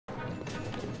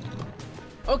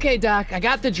Okay, Doc, I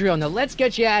got the drill. Now let's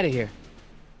get you out of here.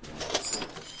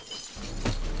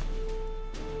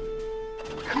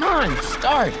 Come on,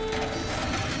 start.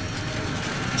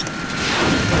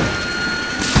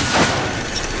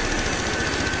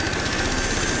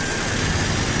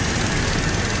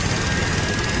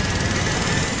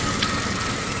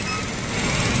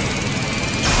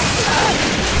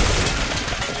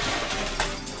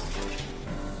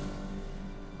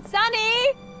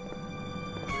 Sonny!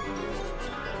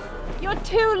 You're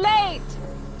too late!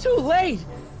 Too late?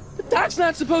 The Doc's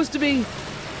not supposed to be...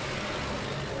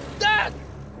 Doc!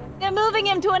 They're moving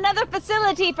him to another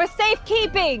facility for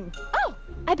safekeeping! Oh,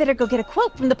 I better go get a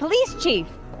quote from the police chief.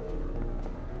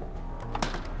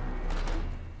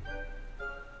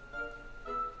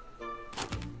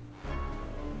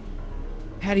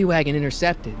 Paddy wagon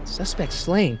intercepted. Suspect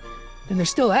slain. Then they're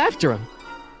still after him.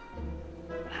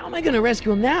 How am I gonna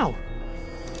rescue him now?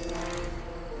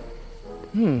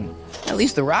 At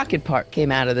least the rocket part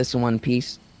came out of this in one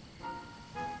piece.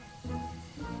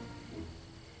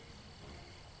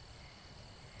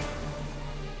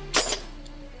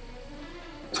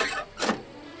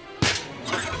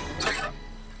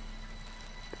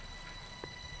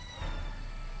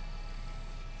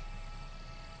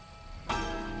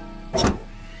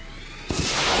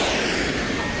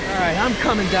 Alright, I'm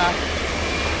coming, Doc.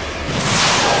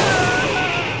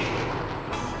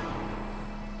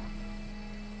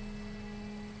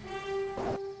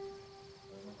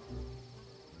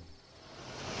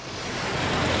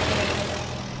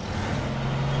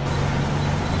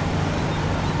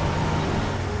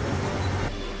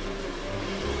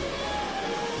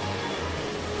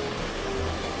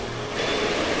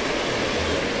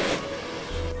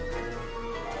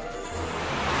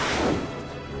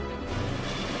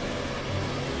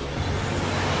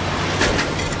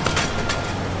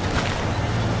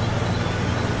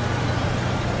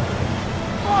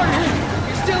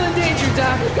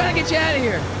 Doc, we've got to get you out of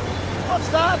here. What's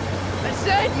that? I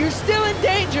said you're still in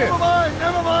danger. Never mind,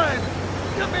 never mind.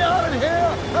 Get me out of here,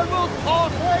 and we'll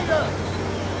talk later.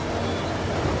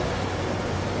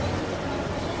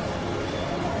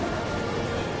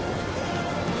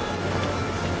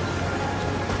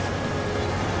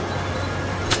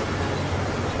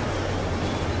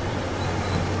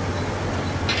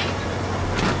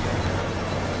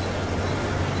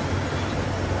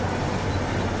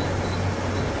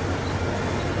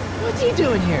 What's he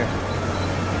doing here?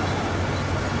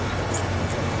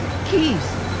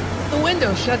 Keys. The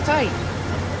window's shut tight.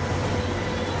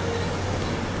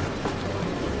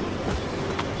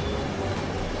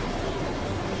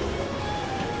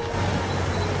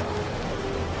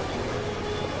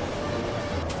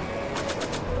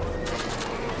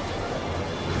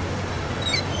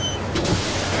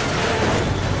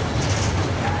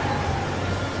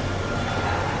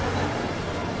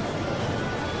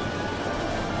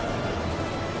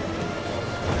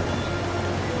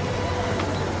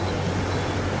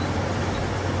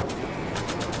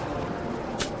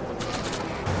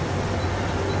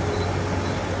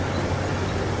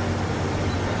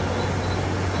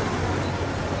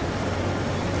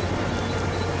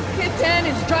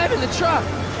 Tannen's driving the truck.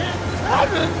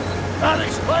 Tannen? That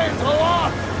explains a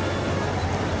lot.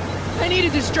 I need a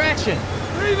distraction.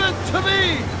 Leave it to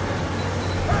me.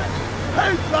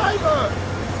 Hey, driver!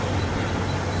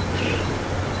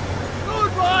 You're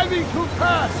driving too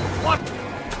fast. What?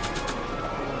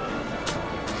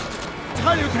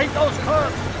 How do you take those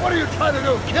curves? What are you trying to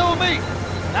do? Kill me?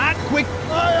 Not quick.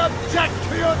 I object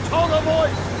to your tone of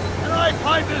voice, and I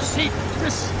find this seat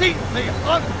distinctly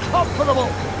uncomfortable.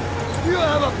 Do you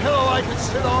have a pillow I can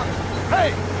sit on?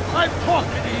 Hey, I'm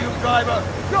talking to you, driver.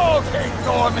 Don't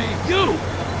ignore me. You!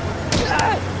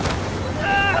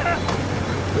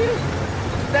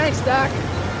 Thanks, Doc.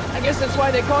 I guess that's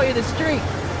why they call you the Streak.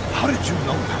 How did you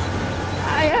know that?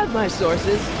 I have my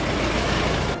sources.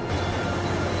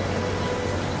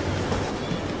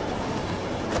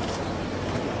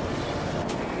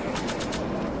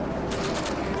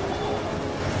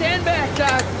 Stand back,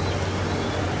 Doc.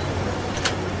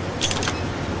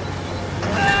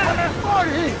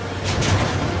 Marty!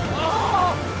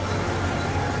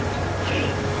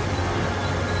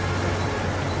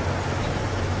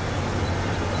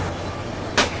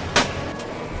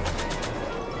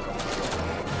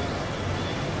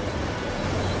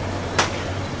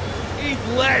 Eat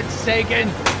lead, Sagan!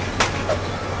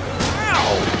 Ow!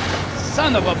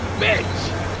 Son of a bitch!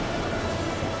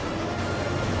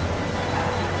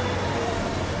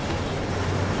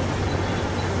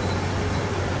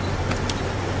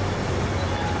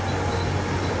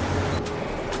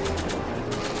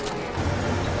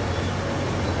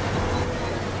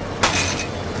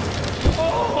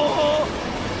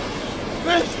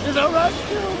 is a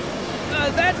rescue!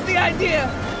 That's the idea!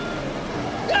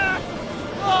 Ah!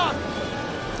 Ah!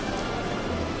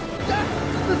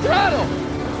 The throttle!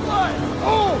 Why?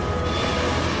 Oh!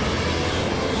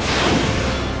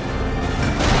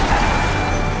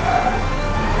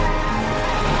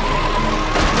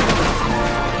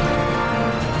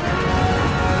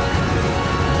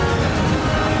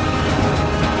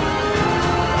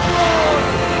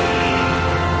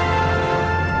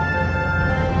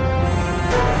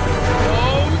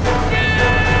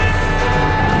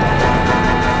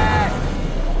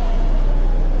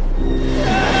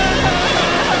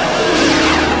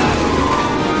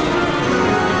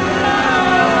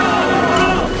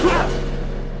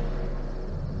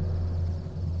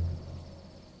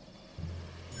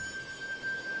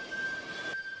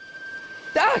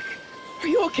 Doc, are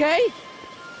you okay?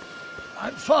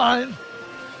 I'm fine.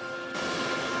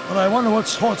 But I wonder what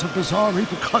sorts of bizarre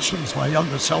repercussions my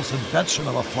younger self's invention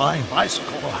of a flying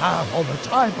bicycle will have on the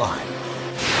timeline.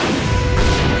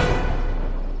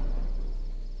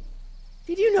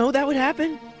 Did you know that would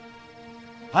happen?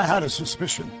 I had a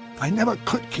suspicion. I never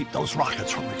could keep those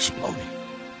rockets from exploding.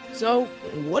 So,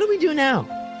 what do we do now?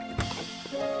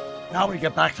 Now we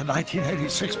get back to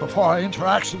 1986 before our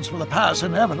interactions with the past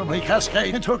inevitably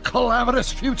cascade into a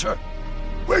calamitous future.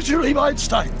 Where'd you leave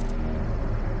Einstein?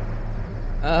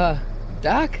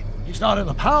 Doc? He's not in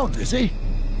the pound, is he?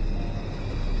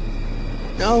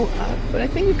 No, but I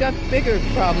think we've got bigger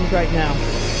problems right now.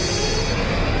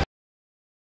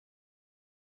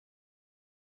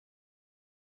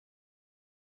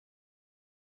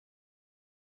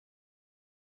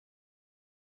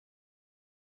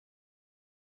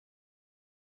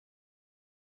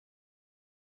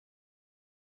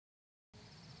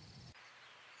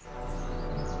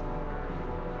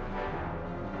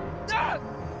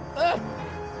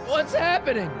 What's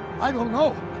happening? I don't know.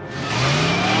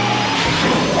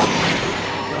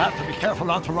 We'll have to be careful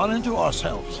not to run into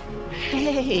ourselves.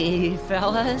 Hey,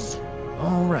 fellas.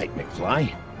 All right,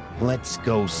 McFly. Let's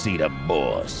go see the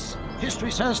boss.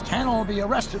 History says Tannen will be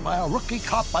arrested by a rookie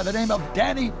cop by the name of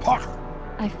Danny Parker.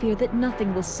 I fear that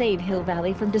nothing will save Hill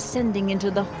Valley from descending into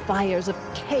the fires of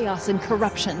chaos and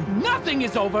corruption. Nothing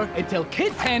is over until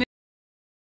Kid Tannen